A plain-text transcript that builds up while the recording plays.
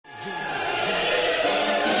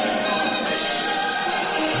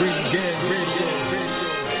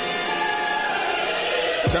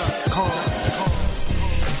RingGangRadio.com.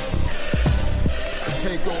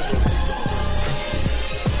 Take over.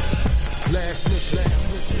 Last mission.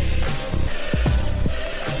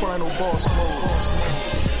 Final boss mode.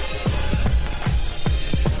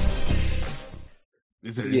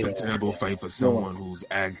 It's a terrible fight for someone who's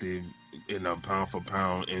active in a pound for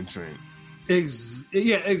pound entrant.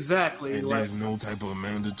 Exactly. And there's no type of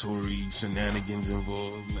mandatory shenanigans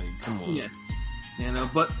involved. Like, come on. Yeah.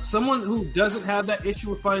 But someone who doesn't have that issue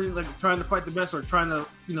with fighting, like trying to fight the best or trying to,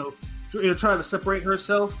 try to separate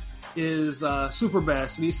herself is Superbad,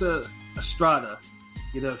 Seniesa Estrada.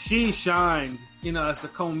 She shined, as the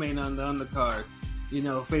co-main on the undercard,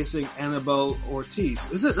 facing Annabelle Ortiz.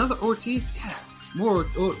 Is it another Ortiz? Yeah. More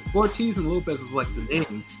Ortiz and Lopez is like the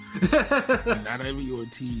name. Not every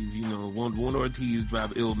Ortiz, one Ortiz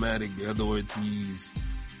drop Illmatic, the other Ortiz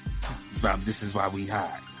drop This Is Why We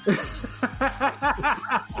Hot.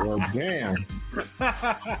 Well, damn.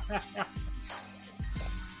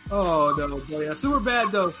 Oh no, but yeah,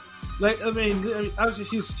 Superbad though. Like,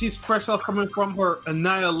 obviously she's fresh off coming from her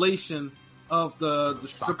annihilation of the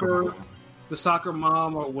stripper, the soccer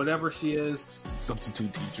mom, or whatever she is.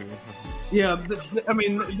 Substitute teacher. Yeah,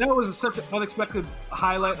 that was such an unexpected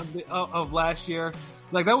highlight of last year.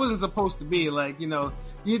 Like, that wasn't supposed to be. Like,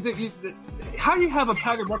 how do you have a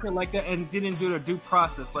pattern record like that and didn't do the due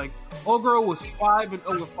process? Like, old girl was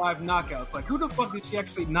 5-0 with 5 knockouts. Like, who the fuck did she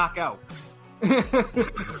actually knock out?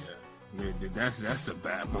 That's the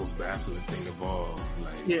most baffling thing of all.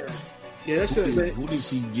 Like, that's who did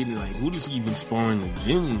she get? Like, who did she even spar in the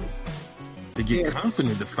gym to get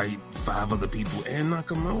confident to fight 5 other people and knock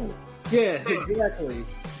them out? Yeah, exactly.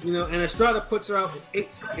 And Estrada puts her out in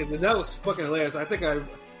 8 seconds, and that was fucking hilarious. I think it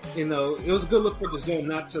was a good look for the Zone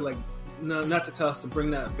not to tell us to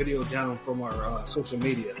bring that video down from our social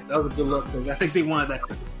media. That was a good look. I think they wanted that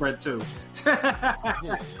to spread too.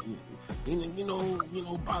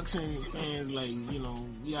 Boxing fans, like,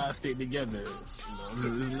 we gotta stay together.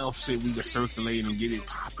 There's enough shit we can circulate and get it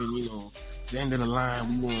popping. At the end of the line,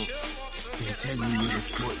 we want the integrity of the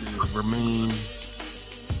sport to remain,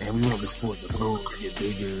 and we want the sport to grow, get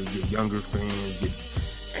bigger, get younger fans,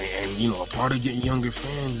 and a part of getting younger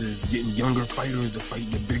fans is getting younger fighters to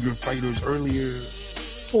fight the bigger fighters earlier.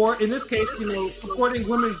 Or in this case, supporting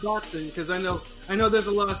women's boxing, because I know there's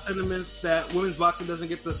a lot of sentiments that women's boxing doesn't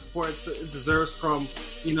get the support it deserves from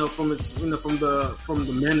the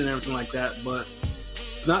men and everything like that. But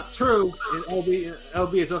it's not true. And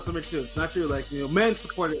LB is also true. It's not true. Like, men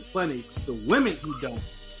support it plenty. It's the women who don't.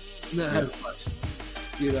 Not as much.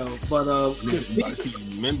 But see,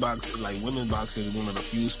 men boxing, like women boxing, is one of the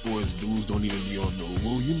few sports dudes don't even be on.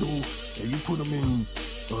 Well, if you put them in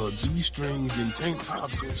G-strings and tank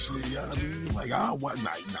tops and shit, like, no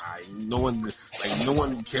one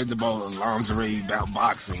cares about lingerie about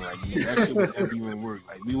boxing. Like, that shit would never even work.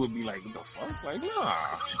 Like, we would be like, what the fuck? Like,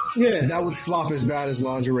 nah. Yeah, that would flop as bad as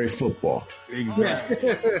lingerie football. Exactly.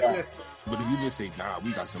 Yeah. But if you just say,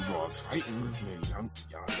 we got some broads fighting,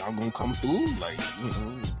 y'all gonna come through? Like,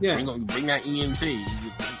 bring that ENJ.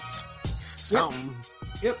 Something.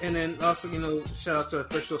 Yep, and then also, shout out to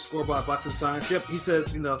official Scoreboard Boxing Science. Yep, he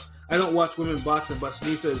says, I don't watch women boxing, but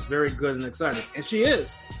Seniesa is very good and exciting. And she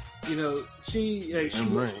is. She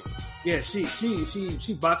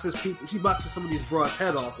boxes people. She boxes some of these broads'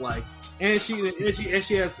 head off, like, and she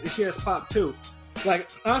has pop too.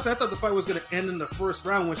 Like, honestly, I thought the fight was gonna end in the first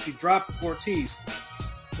round when she dropped Ortiz.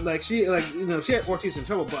 Like, she had Ortiz in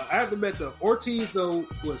trouble, but I have to admit, the Ortiz though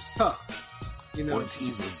was tough.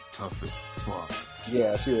 Ortiz was tough as fuck.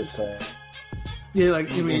 Yeah, she was tough. Yeah,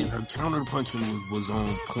 and her counter punching was on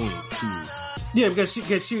point too. Yeah, because she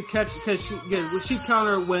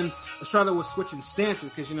counter when Estrada was switching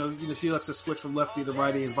stances, because she likes to switch from lefty to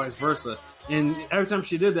righty and vice versa. And every time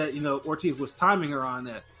she did that, Ortiz was timing her on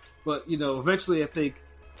that. But eventually, I think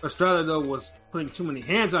Estrada though was putting too many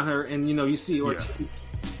hands on her, and you see Ortiz.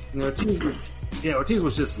 Ortiz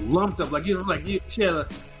was just lumped up. She had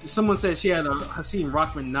someone said she had a Hakeem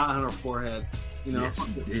Rockman knot on her forehead. Yeah,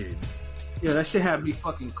 she did. Yeah, that shit had me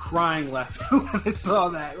fucking crying laughing when I saw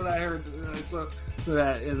that. When I heard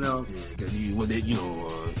that, Yeah, because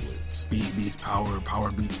speed beats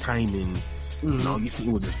power beats timing. You see,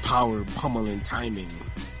 it was just power pummeling timing.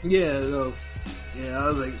 Yeah, I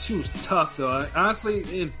was like, she was tough though.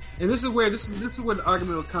 Honestly, and this is where the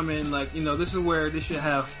argument will come in. Like, this is where they should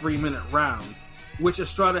have 3-minute rounds, which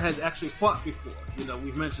Estrada has actually fought before.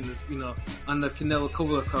 We've mentioned this, on the Canelo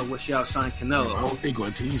Kovalev card where she outshined Canelo. I don't think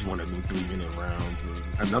Ortiz wanted them 3-minute rounds.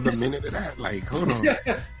 Another minute of that, like, hold on.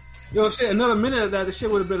 Yo, shit, another minute of that, the shit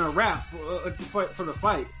would have been a wrap for the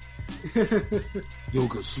fight. Yo,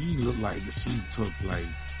 cause she looked like she took like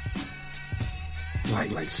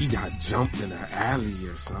she got jumped in an alley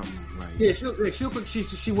or something. Like, yeah, she looked like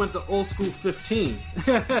she went to old school 15.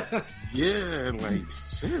 yeah, like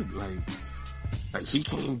shit, like she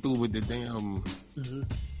came through with the damn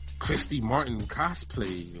Christy Martin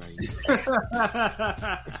cosplay, like.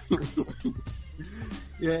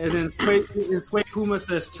 Yeah, and then Fue Puma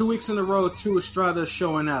says 2 weeks in a row, 2 Estradas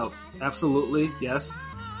showing out. Absolutely, yes.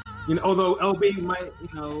 You know, although LB might, you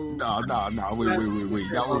know. No, wait.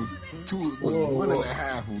 That was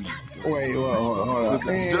 1.5 weeks. Wait, hold on.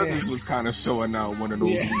 The judges was kind of showing out one of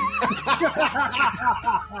those weeks.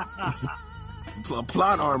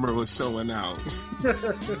 Plot armor was showing out.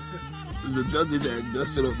 The judges had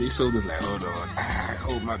dusted up their shoulders like, hold on, I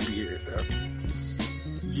hold my beard up.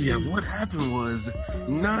 Yeah, what happened was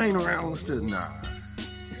 9 rounds to 9.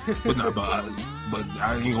 But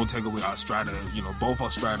I ain't gonna take away Estrada. You know, both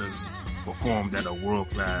Estradas performed at a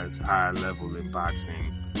world-class high level in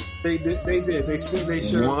boxing. They did. They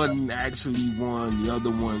sure. One actually won. The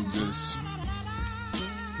other one just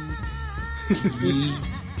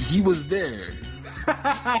he was there,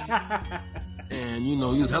 and you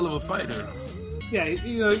know he was a hell of a fighter. Yeah,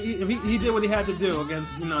 you know he did what he had to do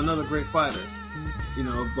against another great fighter. You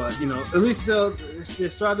know, but you know, at least the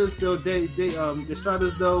Estradas though, the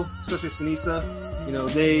Estradas though, especially Sinisa,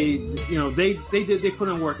 they put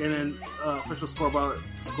in work. And then official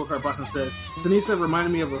scorecard boxing said Sinisa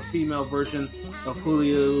reminded me of a female version of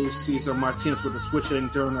Julio Cesar Martinez with the switching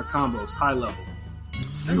during their combos, high level.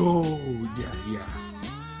 Yo,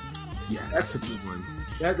 yeah, that's a good one.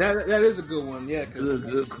 That is a good one. Yeah,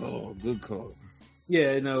 good call.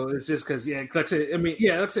 Yeah, no, it's just because, like I said,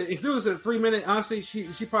 if it was a 3 minute, honestly,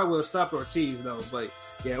 she probably would have stopped Ortiz, though. But,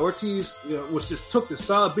 yeah, Ortiz, was just took the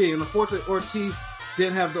solid beating. And unfortunately, Ortiz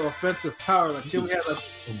didn't have the offensive power. Like, and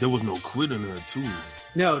there was no quit in her, too.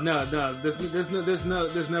 No.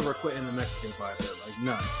 There's never a quit in the Mexican fighter. Like,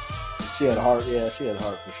 none. She had heart, she had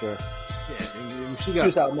heart for sure. Yeah, she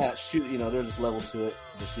was outmatched. There's just levels to it,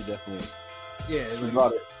 but she definitely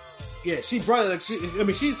brought it. Yeah, she brought it.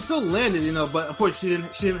 She still landed, but unfortunately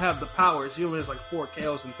she didn't have the power. She only has like 4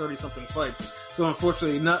 KOs in 30-something fights. So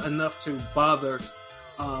unfortunately, not enough to bother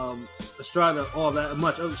Estrada all that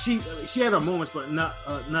much. She had her moments, but not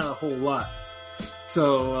a whole lot.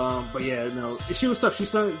 So, but yeah, no, she was tough. She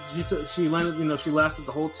landed. She lasted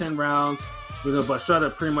the whole 10 rounds. But Estrada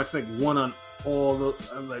pretty much won on all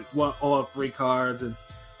 3 cards, and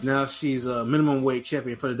now she's a minimum weight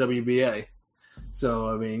champion for the WBA.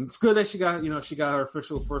 So, it's good that she got her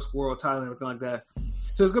official first world title and everything like that.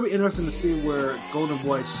 So it's going to be interesting to see where Golden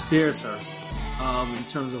Boy steers her, in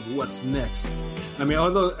terms of what's next.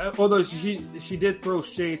 Although she did throw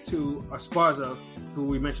shade to Esparza, who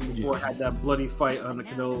we mentioned before, had that bloody fight on the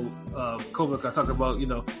Canelo, Kovac. I talked about,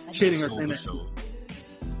 shading her thing.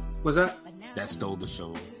 Was that? That stole the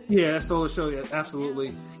show. Yeah, that stole the show. Yeah,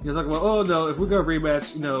 absolutely. Talking about, oh no, if we're gonna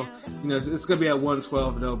rematch, it's gonna be at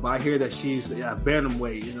 112. But I hear that she's at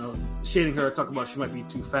bantamweight. Shading her, talking about she might be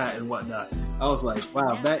too fat and whatnot. I was like,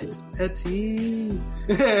 wow, that is petty.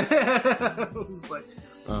 I was like,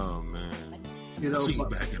 oh man. She can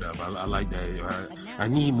back it up. I like that. I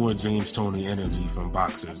need more James Toney energy from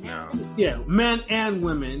boxers now. Yeah, men and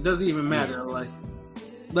women. It doesn't even matter. Yeah.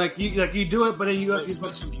 Like you do it, but then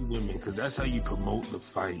especially women, because that's how you promote the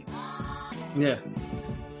fights. Yeah,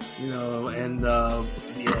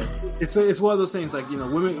 it's one of those things. Like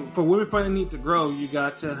women fighting need to grow. You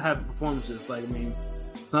got to have performances. Like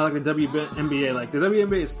it's not like the WNBA. Like the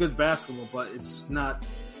WNBA is good basketball, but it's not.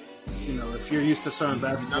 If you're used to certain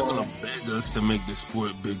basketball, you're not gonna beg us to make the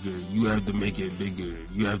sport bigger. You have to make it bigger.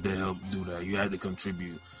 You have to help do that. You have to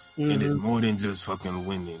contribute, and it's more than just fucking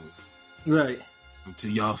winning. Right.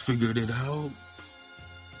 Until y'all figured it out,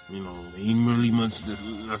 ain't really much to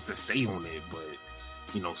say on it, but,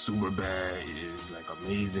 Superbad is,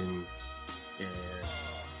 amazing,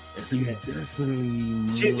 and she's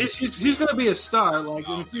definitely... She's gonna be a star,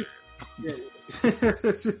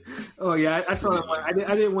 Oh, yeah, I saw that one.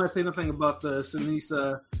 I didn't want to say nothing about the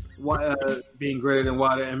Sinisa being greater than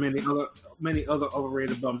Wilder and many other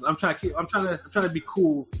overrated bums. I'm trying to be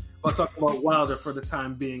cool while talking about Wilder for the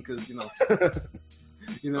time being, because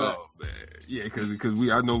Oh man, yeah, because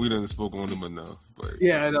I know we didn't spoke on him enough, but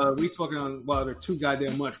yeah, we spoken on Wilder too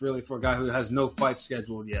goddamn much, really, for a guy who has no fight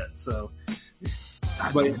scheduled yet. So,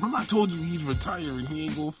 I told you he's retiring. He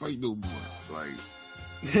ain't gonna fight no more.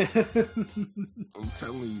 I'm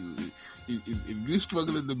telling you, if you're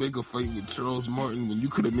struggling to make a fight with Charles Martin when you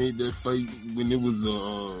could have made that fight when it was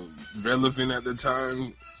relevant at the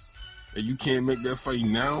time, And you can't make that fight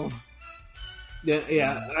now?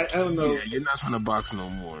 Yeah, I don't know. Yeah, you're not trying to box no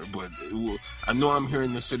more. But I know I'm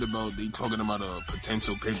hearing this shit about they talking about a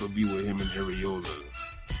potential pay-per-view with him and Areola.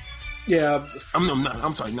 Yeah.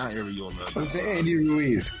 I'm sorry, not Areola. Let's say Andy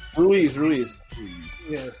Ruiz. Ruiz.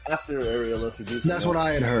 Yeah. After Areola introduced. That's what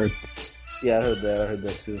I had heard. Yeah, I heard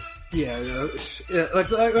that too. Yeah, like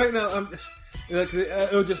right now,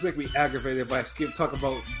 it would just make me aggravated if I keep talking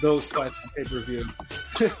about those fights on pay-per-view.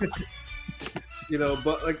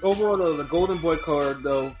 But like overall though, the Golden Boy card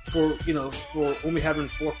though, for only having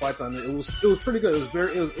 4 fights on it, it was pretty good.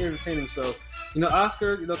 It was entertaining. So,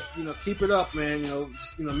 Oscar, keep it up, man.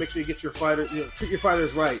 Just, make sure you get your fighter, treat your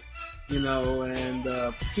fighters right,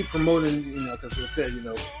 and keep promoting, because like I said,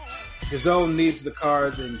 DAZN needs the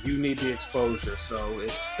cards and you need the exposure. So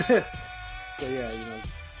it's,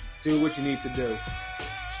 do what you need to do.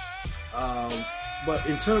 But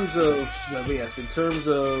in terms of the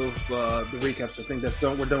recaps, I think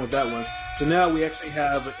we're done with that one. So now we actually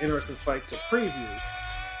have an interesting fight to preview.